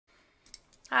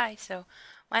Hi, so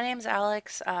my name's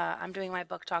Alex. I'm doing my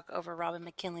book talk over Robin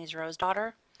McKinley's Rose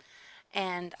Daughter,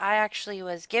 and I actually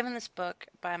was given this book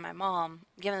by my mom.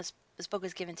 Given this book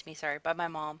was given to me, sorry, by my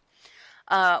mom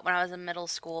when I was in middle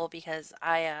school because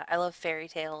I love fairy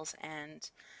tales, and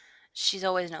she's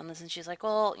always known this, and she's like,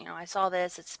 well, I saw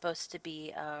this. It's supposed to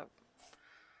be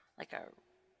like a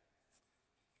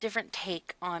different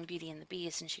take on Beauty and the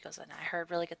Beast, and she goes, and I heard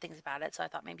really good things about it, so I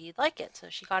thought maybe you'd like it. So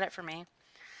she got it for me.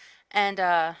 And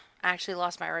I actually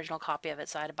lost my original copy of it,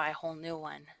 so I had to buy a whole new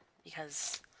one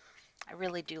because I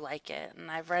really do like it.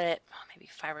 And I've read it maybe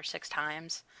 5 or 6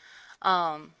 times.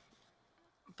 Um,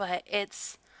 but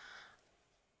it's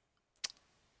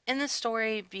in the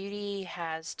story, Beauty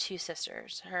has two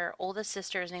sisters. Her oldest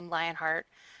sister is named Lionheart,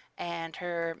 and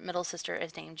her middle sister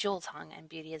is named Jewel Tongue, and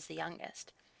Beauty is the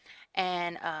youngest.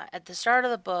 And at the start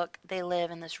of the book, they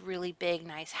live in this really big,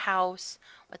 nice house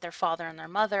with their father and their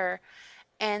mother.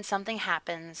 And something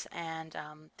happens, and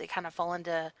they kind of fall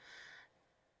into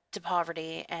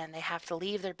poverty, and they have to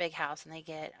leave their big house, and they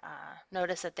get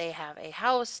notice that they have a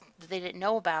house that they didn't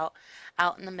know about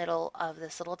out in the middle of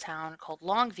this little town called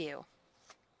Longview.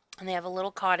 And they have a little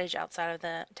cottage outside of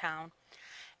the town,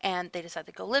 and they decide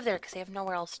to go live there because they have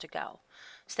nowhere else to go.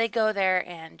 So they go there,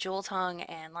 and Jewel Tongue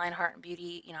and Lionheart and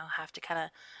Beauty, have to kind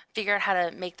of figure out how to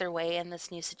make their way in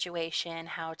this new situation,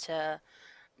 how to,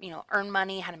 earn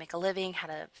money, how to make a living, how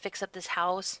to fix up this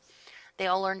house. They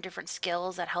all learn different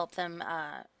skills that help them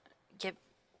get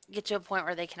get to a point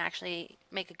where they can actually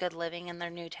make a good living in their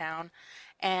new town.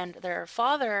 And their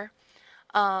father,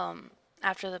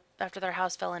 after their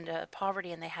house fell into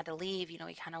poverty and they had to leave, he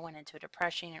kind of went into a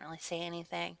depression. He didn't really say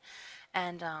anything,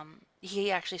 and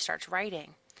he actually starts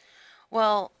writing.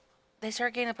 Well, they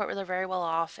start getting to the point where they're very well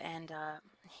off, and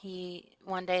he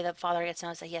one day the father gets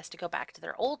notice that he has to go back to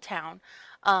their old town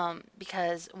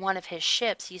because one of his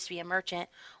ships, he used to be a merchant,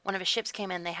 one of his ships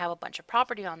came in. They have a bunch of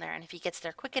property on there, and if he gets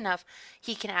there quick enough,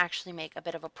 he can actually make a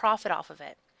bit of a profit off of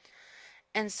it.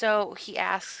 And so he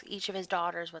asks each of his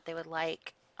daughters what they would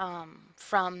like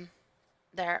from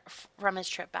his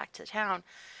trip back to town.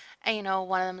 And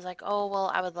one of them is like, oh,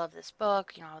 well, I would love this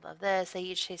book, I would love this. They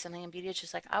each say something, and Beauty is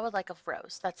just like, I would like a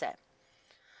rose. That's it.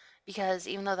 Because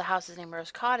even though the house is named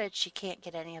Rose Cottage, she can't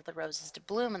get any of the roses to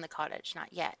bloom in the cottage,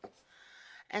 not yet.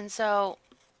 And so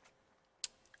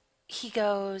he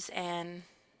goes, and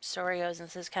story goes, and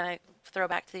this is kind of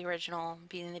throwback to the original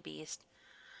Beauty and the Beast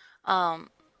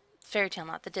fairy tale,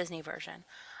 not the Disney version.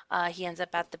 He ends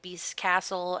up at the Beast's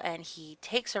castle, and he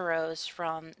takes a rose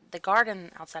from the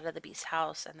garden outside of the Beast's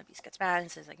house, and the Beast gets mad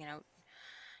and says, like,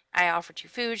 I offered you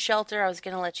food, shelter, I was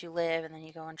going to let you live, and then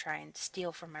you go and try and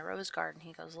steal from my rose garden.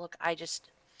 He goes, look, I'm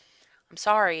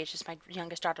sorry, it's just my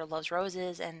youngest daughter loves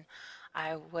roses, and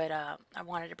I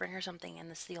wanted to bring her something,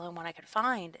 and this is the only one I could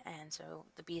find. And so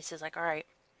the Beast is like, all right,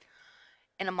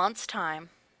 in a month's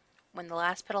time, when the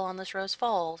last petal on this rose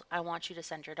falls, I want you to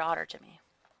send your daughter to me.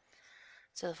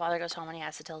 So the father goes home, and he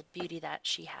has to tell Beauty that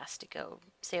she has to go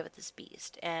stay with this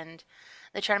beast. And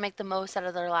they try to make the most out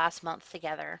of their last month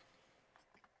together.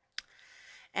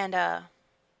 And I'm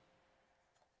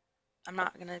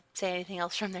not gonna say anything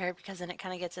else from there because then it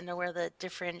kind of gets into where it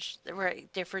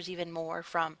differs even more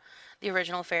from the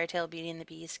original fairy tale Beauty and the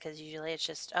Beast. Because usually it's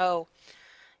just, oh,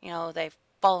 they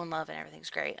fall in love and everything's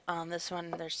great. This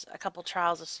one, there's a couple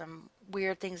trials of some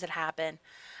weird things that happen,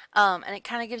 and it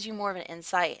kind of gives you more of an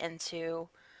insight into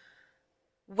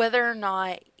whether or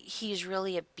not he's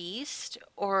really a beast,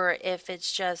 or if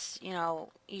it's just,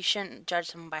 you shouldn't judge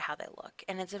someone by how they look.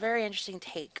 And it's a very interesting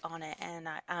take on it, and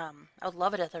I would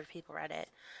love it if other people read it.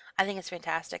 I think it's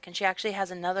fantastic. And she actually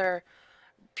has another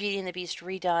Beauty and the Beast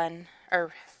redone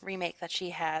or remake that she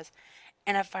has.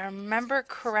 And if I remember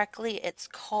correctly, it's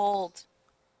called,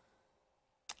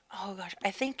 oh gosh,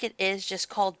 I think it is just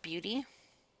called Beauty,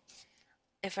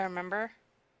 if I remember.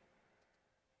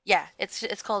 Yeah,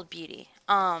 it's called Beauty.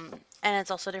 And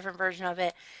it's also a different version of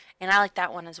it, and I like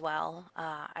that one as well.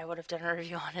 I would have done a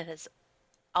review on it as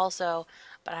also,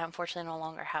 but I unfortunately no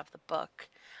longer have the book.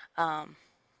 Um,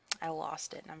 I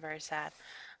lost it, and I'm very sad.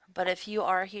 But if you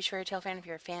are a huge fairy tale fan, if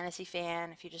you're a fantasy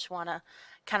fan, if you just want a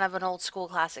kind of an old school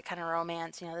classic kind of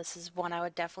romance, this is one I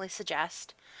would definitely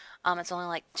suggest. It's only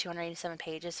like 287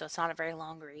 pages, so it's not a very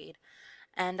long read.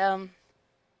 And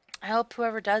I hope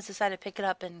whoever does decide to pick it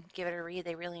up and give it a read,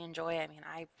 they really enjoy it. I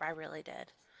mean, I really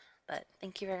did. But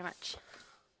thank you very much.